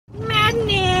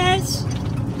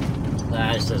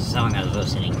the song I was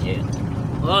listening to.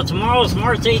 Well, tomorrow's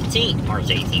March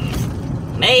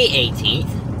 18th. May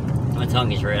 18th. My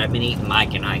tongue is red. I've been eating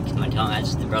Mike and Ike. My tongue, I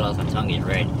just realized my tongue is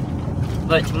red.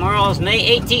 But tomorrow's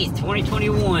May 18th,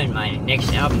 2021. My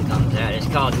next album comes out. It's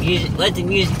called Music. Let the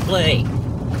Music Play.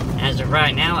 As of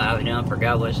right now, I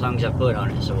forgot what songs I put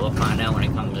on it, so we'll find out when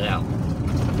it comes out.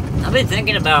 I've been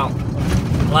thinking about,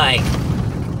 like,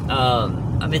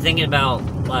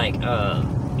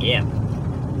 yeah.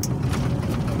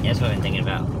 That's what I've been thinking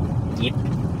about. Yep.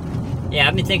 Yeah,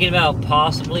 I've been thinking about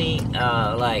possibly,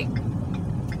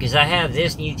 because I have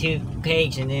this YouTube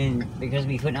page, and then because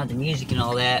we putting out the music and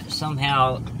all that,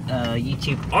 somehow,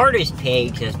 YouTube artist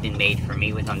page has been made for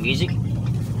me with my music.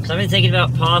 So I've been thinking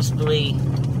about possibly,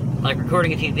 like,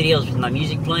 recording a few videos with my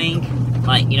music playing.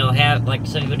 Like, you know, have, like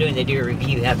some people doing, they do a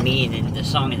review, have me and then the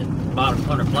song in the bottom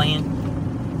corner playing.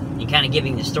 And kind of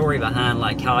giving the story behind,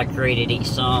 like, how I created each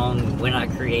song, when I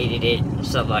created it, and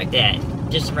stuff like that.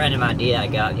 Just a random idea I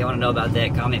got. If you want to know about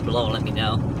that, comment below and let me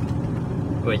know.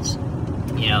 Which,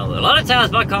 you know, a lot of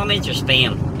times my comments are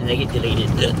spam, and they get deleted.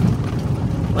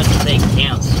 What the thing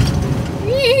counts.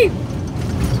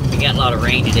 We got a lot of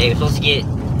rain today. We're supposed to get,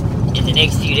 in the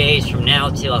next few days from now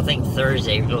till I think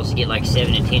Thursday, we're supposed to get like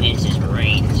 7 to 10 inches of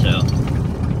rain, so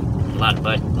a lot of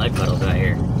mud puddles out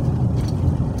here.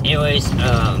 Anyways,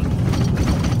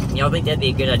 y'all think that'd be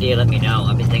a good idea? Let me know.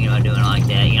 I've been thinking about doing it like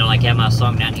that. You know, like have my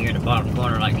song down here in the bottom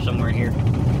corner, like somewhere here,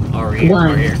 or here,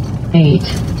 or here. 8,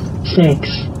 6,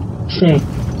 6.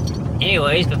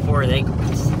 Anyways, before they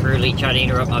rudely try to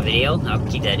interrupt my video, I'll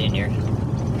keep that in here.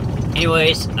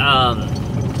 Anyways, I'll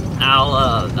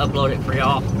upload it for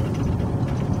y'all.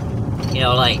 You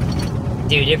know, like,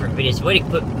 do different videos, way to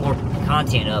put more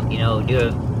content up, you know, do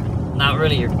a, not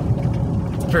really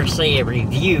per se a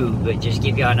review, but just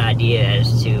give y'all an idea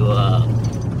as to,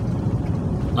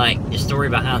 like, the story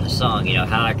behind the song, you know,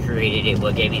 how I created it,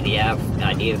 what gave me the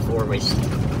idea for it, which,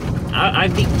 I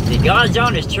think, the God's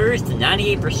honest truth,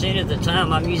 98% of the time,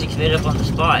 my music's made up on the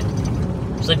spot.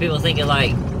 Some people think of,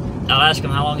 like, I'll ask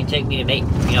them how long it take me to make,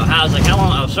 you know, how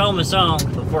long, I'll show them a song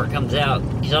before it comes out,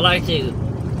 because I like to,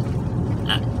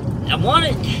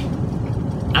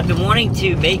 I've been wanting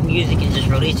to make music and just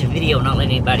release a video, not let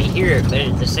anybody hear it, but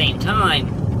at the same time,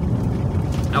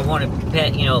 I want to,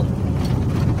 you know,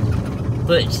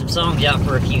 put some songs out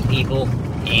for a few people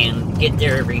and get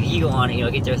their review on it, you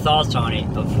know, get their thoughts on it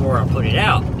before I put it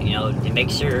out, you know, to make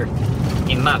sure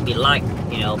it might be liked,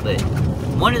 you know, but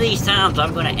one of these times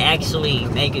I'm going to actually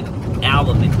make an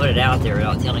album and put it out there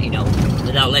without telling, you know,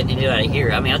 without letting anybody hear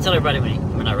it. I mean, I'll tell everybody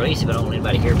when I release it, but I don't let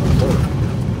anybody hear it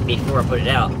before I put it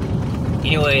out.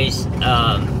 Anyways,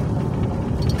 but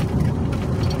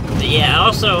yeah,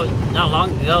 also, not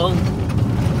long ago,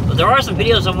 well, there are some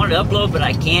videos I wanted to upload, but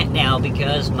I can't now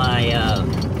because my,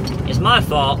 it's my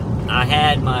fault. I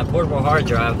had my portable hard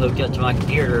drive hooked up to my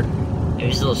computer. It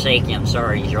was a little shaky, I'm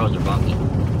sorry, these roads are bumpy.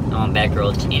 I'm on back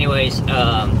roads. Anyways,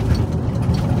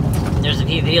 there's a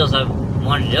few videos I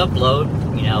wanted to upload,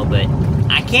 you know, but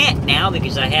I can't now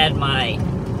because I had my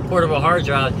portable hard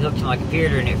drive hooked to my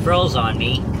computer and it froze on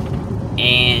me.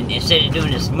 And instead of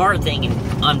doing the smart thing and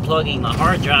unplugging my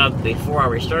hard drive before I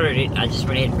restarted it, I just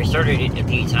went ahead and restarted it a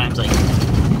few times. Like,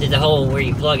 did the whole where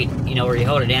you plug it, you know, where you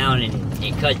hold it down and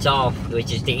it cuts off,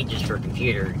 which is dangerous for a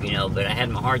computer, you know. But I had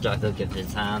my hard drive hooked up at the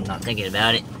time, not thinking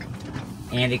about it.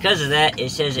 And because of that,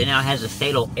 it says it now has a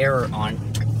fatal error on it.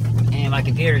 And my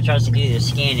computer tries to do the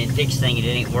scan and fix thing and it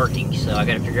ain't working. So I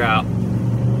gotta figure out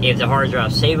if the hard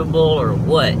drive's savable or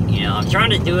what, you know. I'm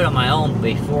trying to do it on my own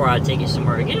before I take it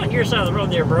somewhere. Get on your side of the road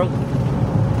there, bro.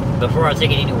 Before I take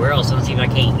it anywhere else, I'll see if I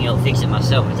can't, you know, fix it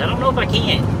myself. Because I don't know if I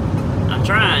can. I'm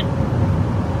trying.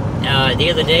 The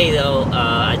other day, though,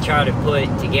 I tried to put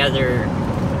together,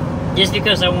 just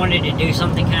because I wanted to do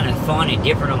something kind of fun and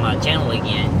different on my channel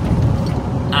again,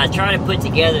 I tried to put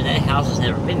together, that house has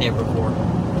never been there before.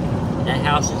 That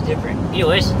house is different.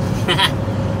 Anyways,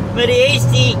 but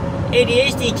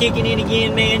ADHD kicking in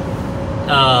again, man.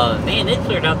 Man, they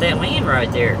cleared out that land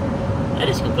right there. That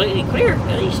is completely clear.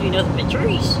 There used to be nothing but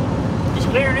trees. It's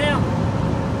clear now.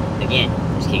 Again,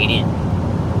 it's kicking in.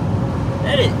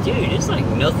 That is, dude, it's like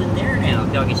nothing there now.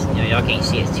 Y'all can, you know, y'all can't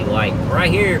see it, it's too white. Right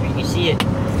here, if you can see it,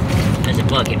 there's a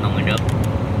plug in my window.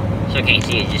 So I can't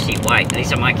see it, just see white. At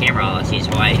least on my camera, all I see is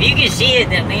white. If you can see it,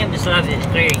 that land beside it is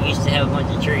clear. It used to have a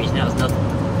bunch of trees, now it's nothing.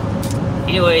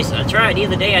 Anyways, the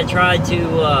other day I tried to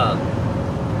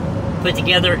put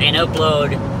together and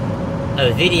upload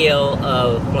a video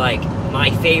of, like,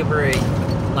 my favorite,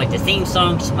 like, the theme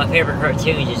songs to my favorite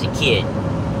cartoons as a kid.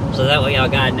 So that way y'all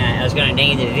got that. I was going to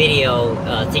name the video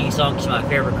theme songs to my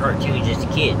favorite cartoons as a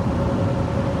kid.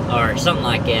 or something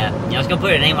like that. I was gonna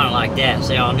put a name on it like that,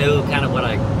 so y'all knew kind of what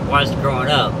I was growing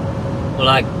up. Well,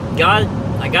 I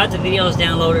got the videos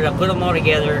downloaded, I put them all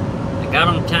together, I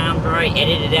got them timed right,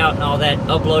 edited out and all that,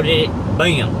 uploaded it,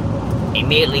 bam!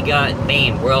 Immediately got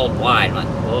banned worldwide. I'm like,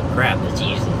 well, crap, let's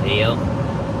use this video.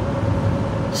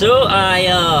 So I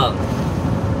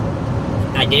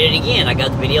did it again. I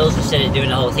got the videos, instead of doing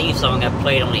the whole theme song, I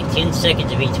played only 10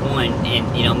 seconds of each one,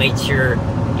 and you know, made sure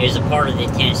there's a part of the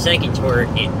 10 seconds where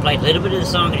it played a little bit of the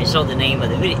song and it showed the name of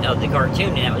the video of the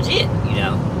cartoon, and that was it. You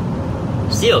know,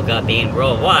 still got banned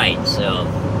worldwide. So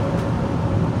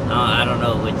I don't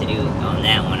know what to do on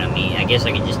that one. I mean, I guess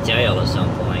I could just tell y'all at some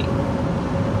point.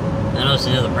 I know it's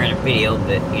another random video,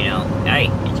 but you know, hey,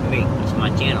 it's me, it's my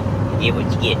channel. You get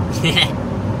what you get.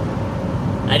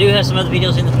 I do have some other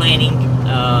videos in the planning.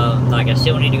 Like I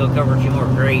still need to go cover a few more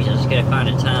graves. I just gotta find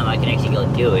a time I can actually go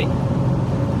do it.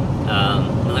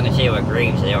 I'm not gonna tell you what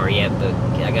graves they are yet, but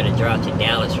I gotta drive to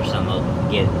Dallas or something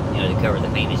to get, you know, to cover the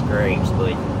famous graves.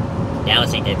 But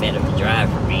Dallas ain't that bad of a drive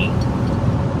for me.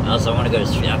 Also, I want to go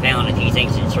to. I found a few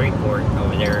things in Shreveport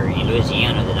over there in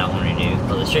Louisiana that I want to do.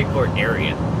 Well, the Shreveport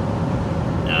area.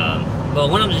 Well,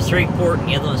 one of them's in Shreveport, and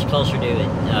the other one's closer to it,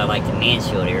 like the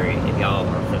Mansfield area, if y'all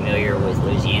are familiar with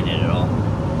Louisiana at all.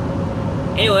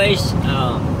 Anyways,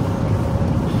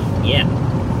 yeah.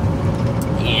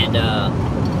 And,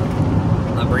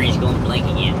 my brain's going blank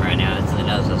again right now. That's something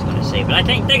else I was going to say, but I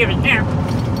can't think of it now.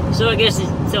 So I guess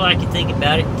until I can think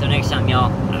about it, until next time, y'all,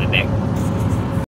 I'll be back.